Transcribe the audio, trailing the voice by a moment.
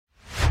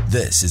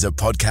This is a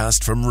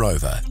podcast from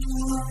Rover.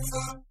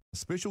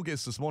 Special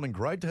guest this morning,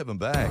 great to have him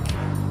back.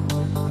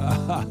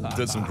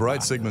 Did some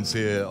great segments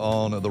here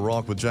on The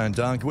Rock with Jane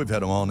Duncan. We've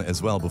had him on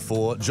as well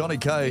before. Johnny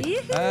Kay,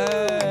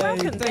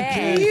 Welcome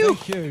back.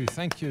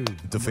 Thank you.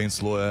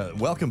 defence lawyer.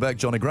 Welcome back,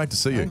 Johnny. Great to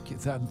see you.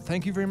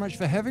 Thank you very much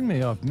for having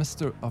me. I've missed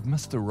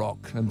The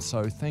Rock, and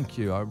so thank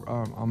you.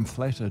 I'm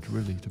flattered,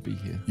 really, to be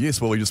here. Yes,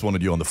 well, we just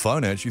wanted you on the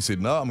phone, actually. You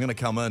said, no, I'm going to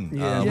come in,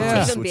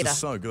 Yeah. which is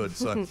so good.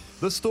 So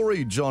this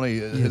story, Johnny,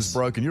 has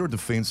broken. You're a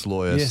defence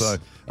lawyer, Yes. so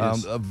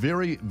Yes. a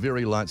very,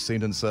 very light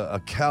sentence,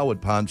 a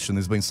coward punch, and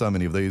there's been so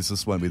many of these.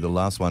 This won't be the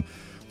last one.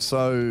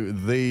 So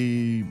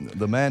the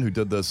man who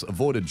did this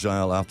avoided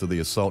jail after the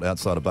assault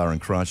outside a bar in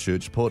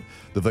Christchurch, put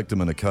the victim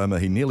in a coma.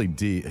 He nearly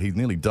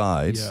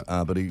died,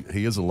 but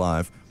he is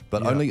alive.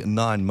 But only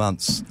 9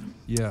 months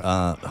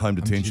home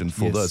detention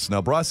for this.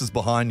 Now, Bryce is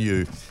behind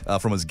you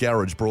from his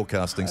garage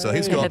broadcasting, so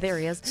he's got there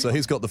he is. So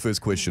he's got the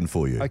first question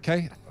for you.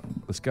 Okay,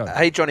 let's go.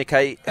 Hey, Johnny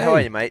Kay. How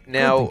are you, mate?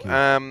 Now,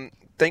 thank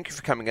thank you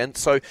for coming in.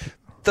 So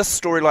this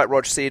story, like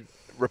Rog said,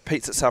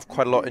 repeats itself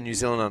quite a lot in New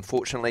Zealand,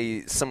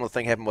 unfortunately. Similar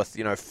thing happened with,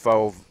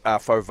 Fo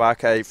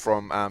Vake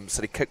from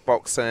City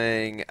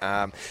Kickboxing.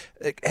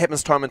 It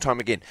happens time and time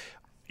again.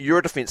 You're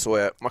a defence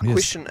lawyer. My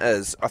question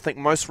is, I think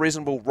most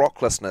reasonable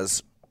Rock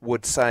listeners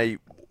would say,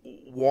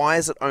 why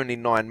is it only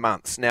 9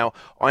 months? Now,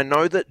 I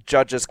know that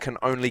judges can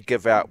only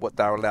give out what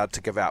they're allowed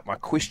to give out. My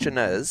question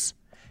is,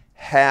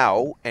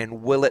 how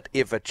and will it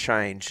ever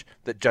change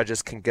that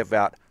judges can give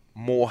out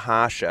more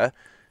harsher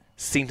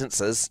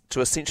sentences to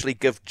essentially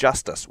give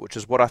justice, which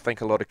is what I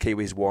think a lot of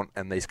Kiwis want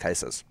in these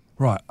cases?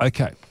 Right,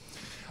 okay.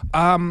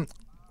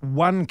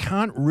 One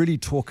can't really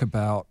talk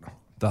about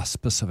the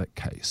specific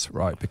case,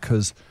 right?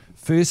 Because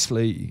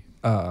firstly,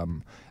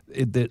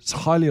 it's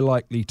highly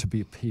likely to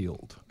be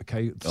appealed,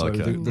 okay? So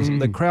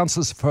the Crown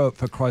Solicitor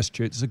for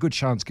Christchurch, there's a good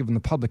chance, given the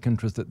public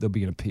interest, that there'll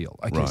be an appeal.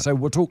 Okay, Right. So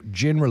we'll talk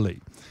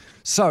generally.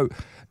 So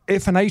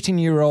if an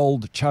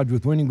 18-year-old charged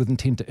with wounding with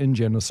intent to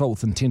injure and assault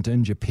with intent to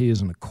injure appears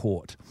in a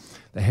court,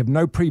 they have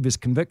no previous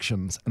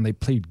convictions and they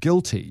plead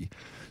guilty.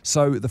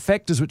 So the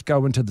factors which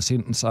go into the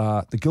sentence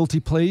are the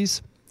guilty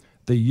pleas,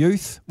 the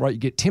youth, right? You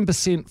get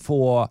 10%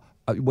 for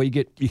where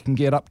you can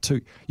get up to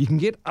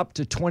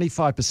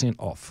 25%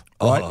 off,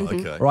 right? Oh,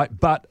 okay. Right,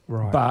 but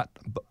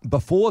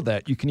before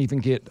that, you can even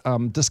get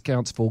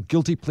discounts for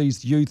guilty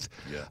pleas, youth,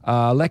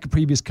 lack of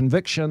previous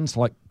convictions,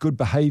 like good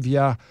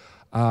behaviour,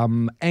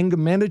 anger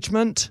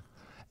management,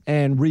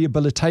 and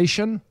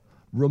rehabilitation,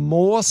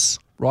 remorse,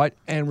 right,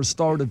 and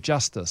restorative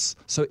justice.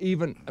 So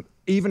even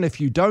if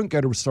you don't go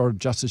to restorative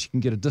justice, you can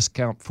get a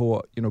discount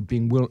for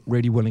being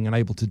ready, willing, and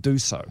able to do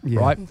so.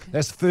 Right,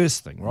 that's the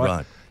first thing.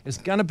 Right, it's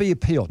going to be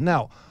appealed.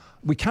 Now,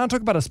 we can't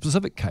talk about a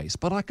specific case,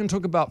 but I can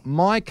talk about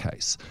my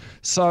case.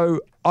 So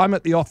I'm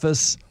at the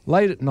office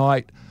late at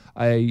night.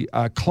 A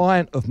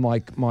client of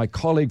my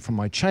colleague from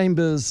my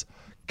chambers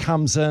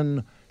comes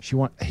in.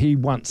 He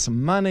wants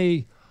some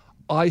money.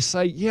 I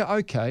say, yeah,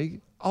 okay,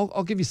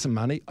 I'll give you some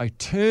money. I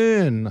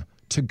turn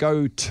to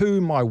go to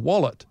my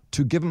wallet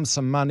to give him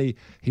some money.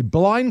 He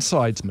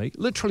blindsides me,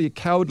 literally a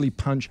cowardly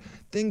punch,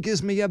 then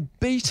gives me a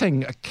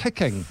beating, a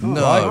kicking.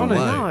 No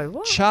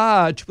way.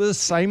 Charged with the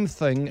same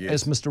thing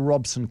as Mr.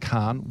 Robson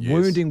Khan,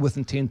 wounding with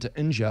intent to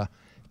injure,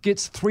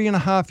 gets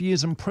 3.5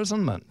 years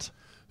imprisonment.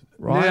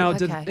 Right? Now,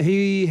 Okay. did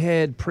he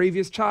had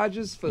previous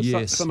charges for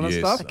Yes. similar Yes.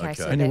 stuff? Okay,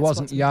 so And he that's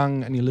wasn't what's-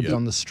 young, and he lived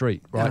on the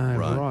street, right?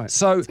 Right.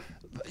 So,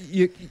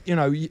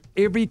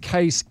 every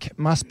case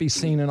must be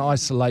seen in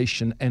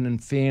isolation and in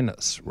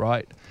fairness,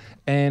 right?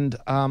 And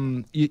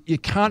you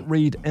can't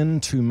read in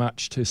too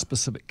much to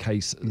specific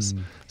cases.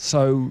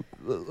 So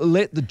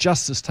let the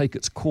justice take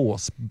its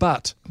course.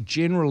 But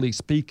generally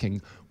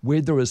speaking,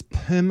 where there is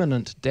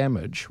permanent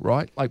damage,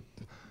 right?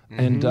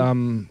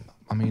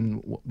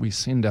 We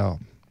send our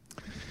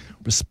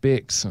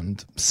respects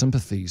and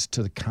sympathies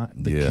to the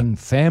King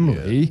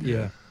family.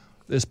 Yeah.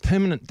 There's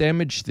permanent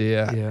damage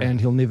there,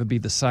 and he'll never be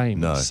the same.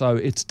 No. So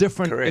it's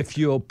different if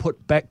you're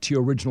put back to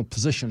your original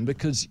position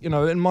because,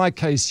 in my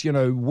case,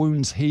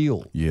 wounds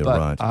heal. Yeah,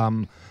 but,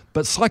 right.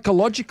 But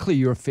psychologically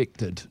you're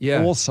affected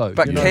also.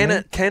 But you know what I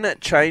mean? can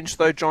it change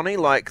though, Johnny?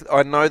 Like,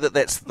 I know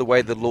that's the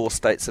way the law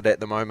states it at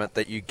the moment,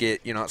 that you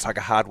get, it's like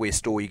a hardware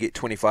store, you get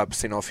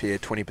 25% off here,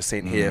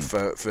 20% here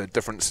for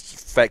different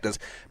factors.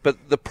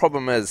 But the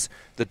problem is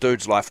the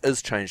dude's life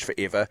is changed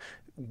forever.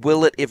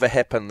 Will it ever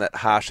happen that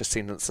harsher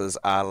sentences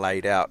are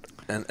laid out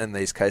in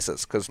these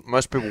cases? Because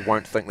most people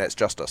won't think that's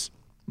justice.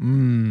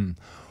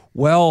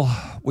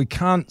 Well, we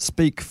can't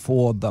speak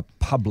for the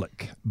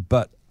public,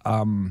 but,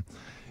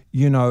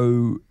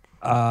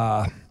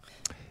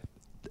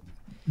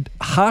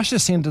 harsher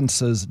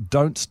sentences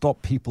don't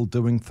stop people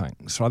doing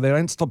things, right? They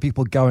don't stop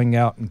people going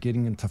out and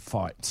getting into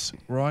fights,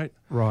 right?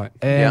 Right.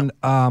 And,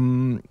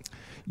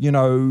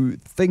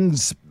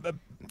 things,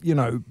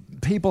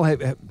 people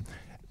have...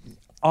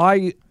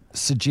 I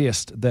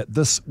suggest that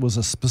this was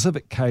a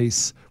specific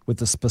case with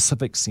a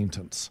specific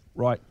sentence,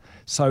 right?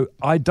 So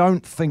I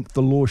don't think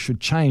the law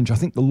should change. I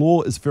think the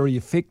law is very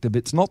effective.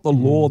 It's not the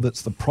law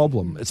that's the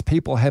problem. It's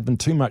people having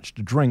too much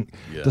to drink,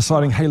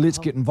 deciding, hey, let's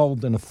get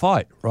involved in a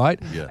fight, right?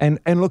 Yeah.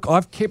 And look,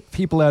 I've kept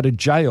people out of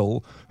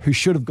jail who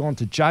should have gone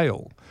to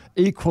jail.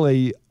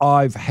 Equally,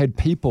 I've had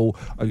people,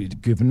 I'll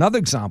give another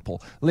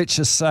example. Let's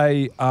just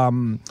say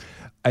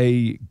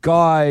a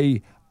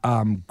guy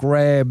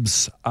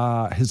grabs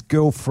his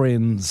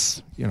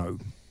girlfriend's,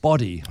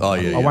 body. Oh,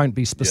 yeah, I yeah. won't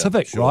be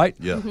specific, Yeah, sure. right?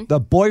 Yeah.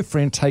 The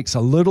boyfriend takes a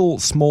little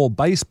small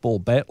baseball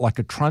bat, like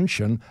a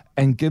truncheon,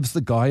 and gives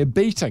the guy a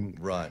beating.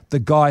 Right. The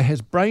guy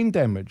has brain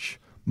damage.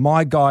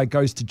 My guy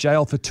goes to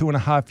jail for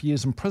 2.5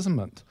 years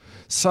imprisonment.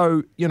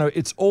 So,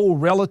 it's all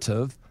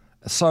relative.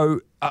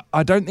 So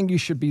I don't think you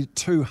should be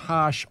too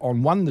harsh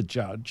on the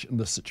judge in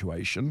this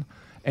situation,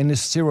 and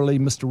necessarily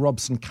Mr.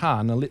 Robson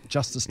Khan, and let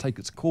justice take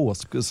its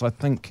course, because I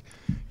think,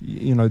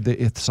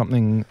 it's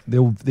something,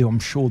 I'm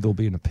sure there'll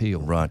be an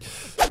appeal. Right.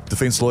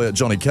 Defence lawyer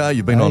Johnny Kay,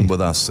 you've been on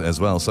with us as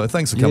well, so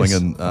thanks for coming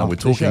Yes. in. My We're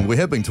pleasure. talking. We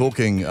have been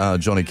talking,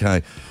 Johnny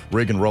Kay,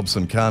 Regan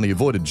Robson Khan. He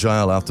avoided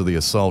jail after the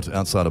assault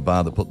outside a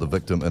bar that put the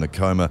victim in a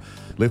coma,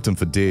 left him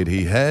for dead.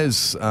 He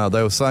has,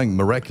 they were saying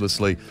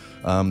miraculously,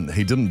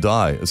 he didn't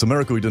die. It's a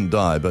miracle he didn't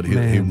die, but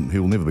he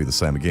will never be the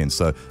same again.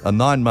 So a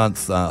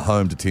 9-month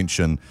home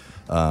detention,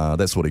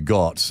 that's what he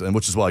got, and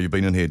which is why you've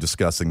been in here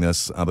discussing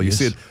this. But you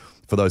said,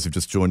 for those who've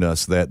just joined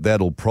us,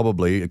 that'll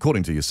probably,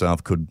 according to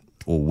yourself, could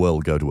or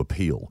will go to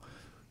appeal.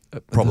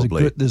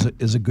 Probably.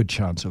 There's a good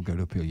chance he'll go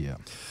to appeal, yeah.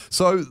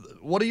 So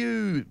what do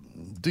you,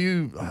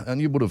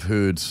 and you would have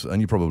heard, and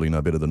you probably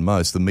know better than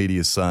most, the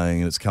media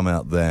saying, and it's come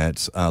out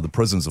that the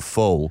prisons are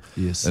full.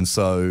 Yes. And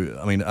so,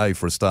 I mean,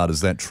 for a start,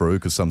 is that true?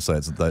 Because some say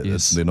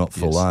they're not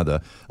full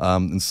either.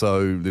 And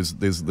so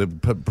they're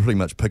pretty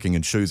much picking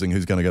and choosing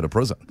who's going to go to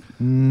prison.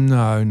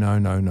 No.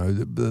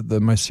 The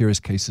most serious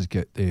cases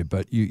get there,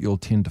 but you'll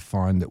tend to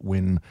find that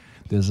when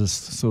there's this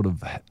sort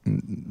of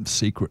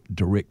secret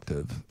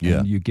directive,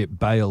 and you get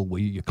bail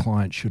where your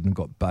client shouldn't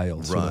have got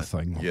bail, sort of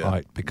thing,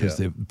 right? Because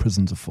the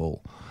prisons are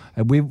full.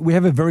 And we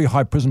have a very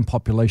high prison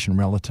population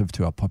relative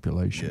to our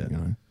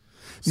population,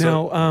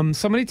 Now,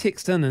 somebody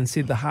texted in and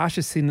said the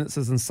harshest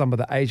sentences in some of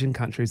the Asian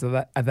countries,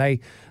 are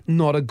they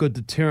not a good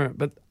deterrent?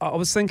 But I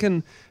was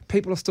thinking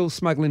people are still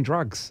smuggling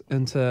drugs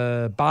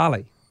into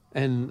Bali,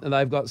 and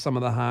they've got some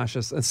of the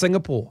harshest, in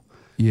Singapore.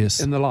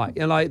 Yes. And the like.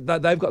 And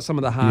they've got some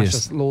of the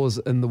harshest laws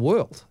in the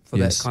world for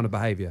that kind of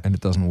behaviour. And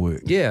it doesn't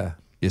work. Yeah.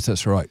 Yes,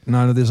 that's right.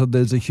 No,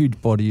 there's a huge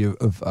body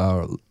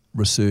of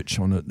research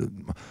on it.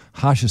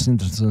 Harsher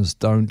sentences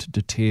don't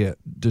deter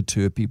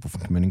people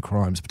from committing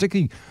crimes,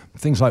 particularly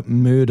things like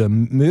murder.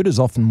 Murder's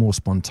often more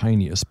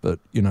spontaneous, but,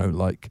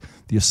 like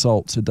the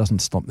assaults, it doesn't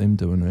stop them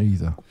doing it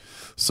either.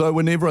 So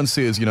when everyone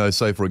says,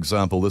 say, for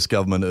example, this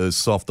government is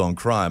soft on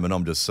crime, and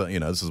I'm just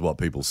saying, this is what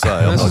people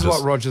say. This is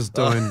what Roger's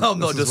doing.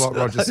 This is what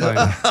Roger's saying.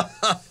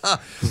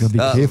 You've got to be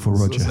careful,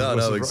 Roger.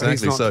 No,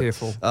 exactly. He's not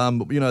careful.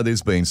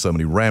 There's been so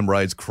many ram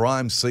raids.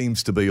 Crime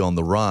seems to be on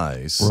the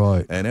rise.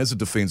 Right. And as a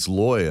defence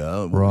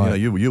lawyer, Right.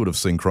 you would have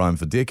seen crime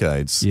for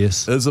decades.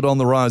 Yes. Is it on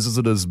the rise? Is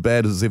it as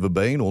bad as it's ever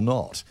been or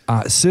not?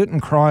 Certain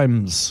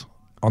crimes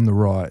on the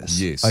rise.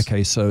 Yes.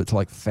 Okay, so it's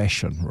like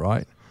fashion,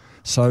 right?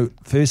 So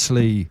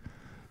firstly,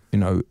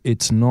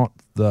 it's not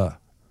the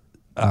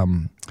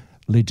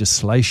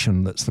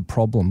legislation that's the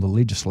problem. The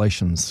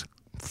legislation's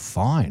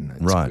fine.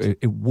 Right.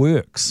 It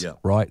works, Yeah.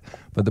 right?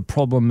 But the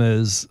problem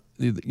is,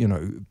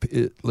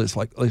 it's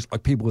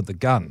like people with the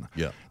gun.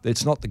 Yeah.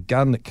 It's not the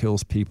gun that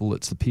kills people,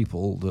 it's the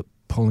people that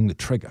pulling the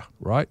trigger,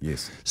 right?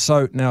 Yes.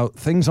 So now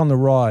things on the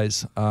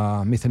rise,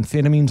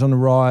 methamphetamine's on the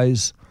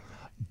rise,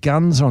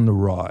 guns on the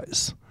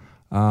rise,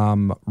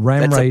 ram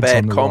That's a raids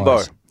bad on the combo.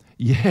 rise.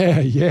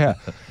 Yeah.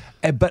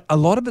 But a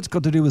lot of it's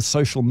got to do with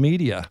social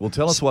media. Well,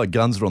 tell us why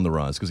guns are on the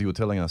rise, because you were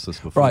telling us this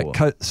before.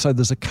 Right, so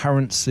there's a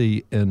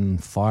currency in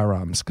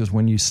firearms, because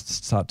when you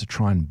start to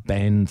try and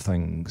ban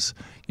things,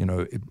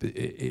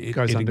 it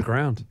Goes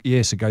underground.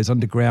 Yes, it goes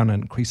underground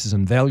and increases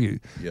in value.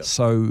 Yep.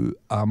 So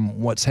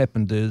what's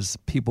happened is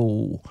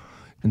people,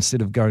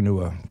 instead of going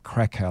to a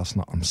crack house,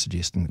 not I'm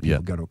suggesting that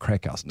people go to a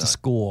crack house to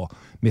score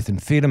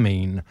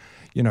methamphetamine.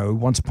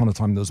 Once upon a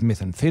time there was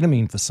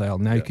methamphetamine for sale.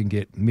 Now you can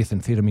get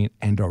methamphetamine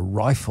and a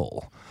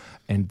rifle.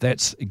 And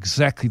that's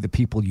exactly the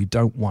people you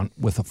don't want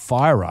with a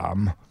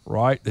firearm,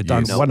 right? They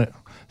don't want it.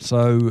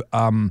 So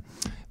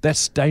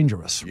that's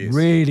dangerous,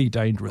 really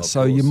dangerous.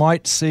 So you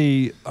might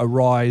see a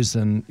rise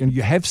in,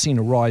 you have seen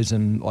a rise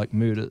in like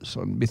murders,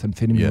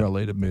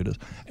 methamphetamine-related murders,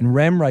 and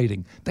ram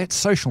raiding. That's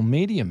social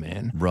media,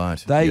 man.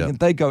 Right.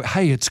 They go,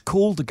 hey, it's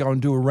cool to go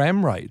and do a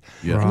ram raid.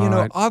 Yeah. And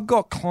Right. I've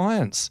got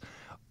clients,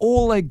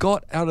 all they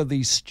got out of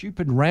these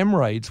stupid ram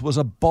raids was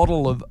a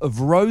bottle of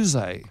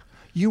rosé.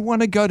 You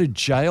want to go to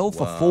jail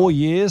for 4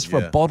 years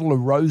for a bottle of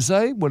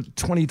rosé with a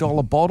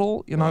 $20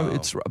 bottle?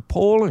 It's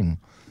appalling.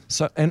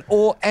 So and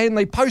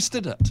they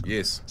posted it.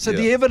 Yes. So yeah.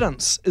 the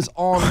evidence is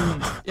on,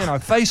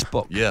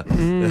 Facebook. Yeah.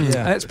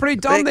 Yeah. It's pretty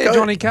dumb there,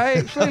 Johnny K.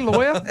 Actually,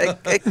 lawyer.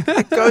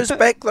 It goes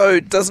back though,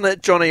 doesn't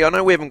it, Johnny? I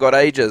know we haven't got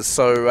ages,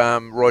 so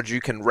Rod,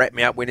 you can wrap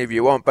me up whenever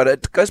you want, but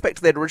it goes back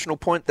to that original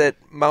point that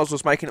Miles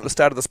was making at the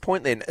start of this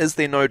point then. Is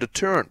there no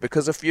deterrent?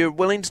 Because if you're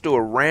willing to do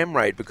a ram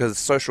raid because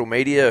social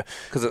media,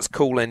 because it's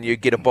cool and you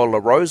get a bottle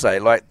of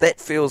rosé, like that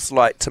feels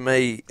like, to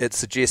me, it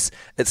suggests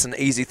it's an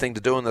easy thing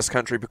to do in this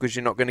country because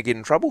you're not going to get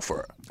in trouble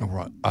for it. All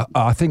right.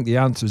 I think the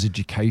answer is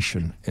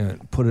education.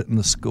 Put it in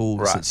the schools.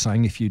 Right. It's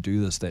saying if you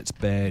do this, that's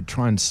bad.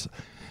 Try and,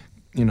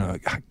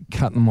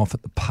 cut them off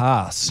at the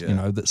pass,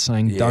 that's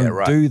saying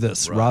don't do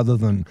this rather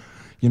than,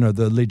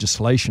 the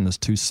legislation is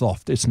too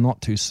soft. It's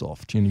not too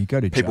soft. You go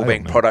to People jail,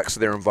 being man. products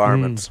of their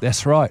environments.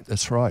 That's right.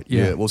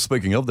 Yeah. Well,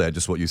 speaking of that,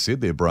 just what you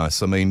said there,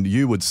 Bryce, I mean,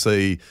 you would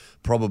see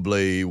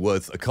probably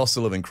with a cost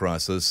of living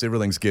crisis,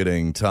 everything's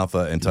getting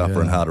tougher and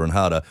tougher and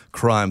harder.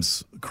 Crime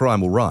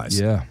will rise.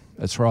 Yeah,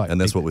 that's right. And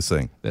that's what we're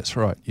seeing. That's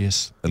right.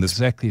 Yes. And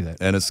exactly that.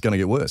 And it's going to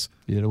get worse.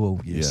 Yeah, it will.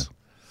 Yes. Yeah.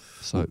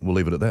 So We'll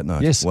leave it at that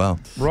note. Yes. Wow.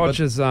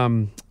 Roger,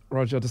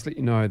 I'll just let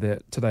you know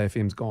that Today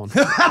FM's gone,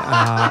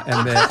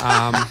 and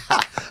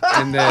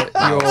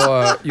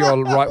that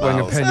your right wing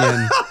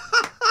opinion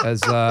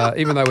is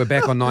even though we're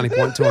back on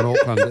 90.2 in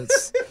Auckland,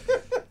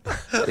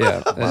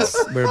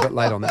 we're a bit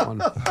late on that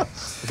one.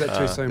 Is that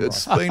too soon?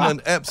 It's Bryce? been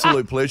an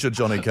absolute pleasure,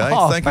 Johnny K.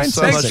 Oh, Thank you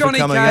so fantastic. much for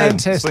coming in.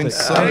 Fantastic. It's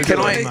been so Thank good.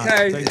 you,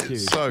 Thank you.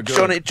 So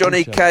good.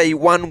 Johnny K,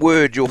 one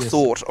word, your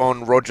thought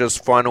on Roger's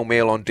final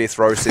meal on death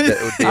row said that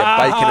it would be a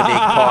bacon and egg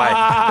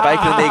pie.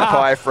 Bacon and egg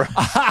pie from...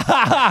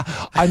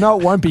 I know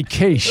it won't be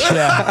quiche.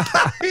 Yeah.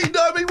 You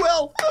know me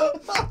well.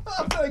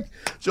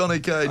 Johnny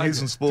K, News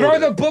and Sport. Throw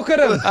the book at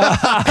him.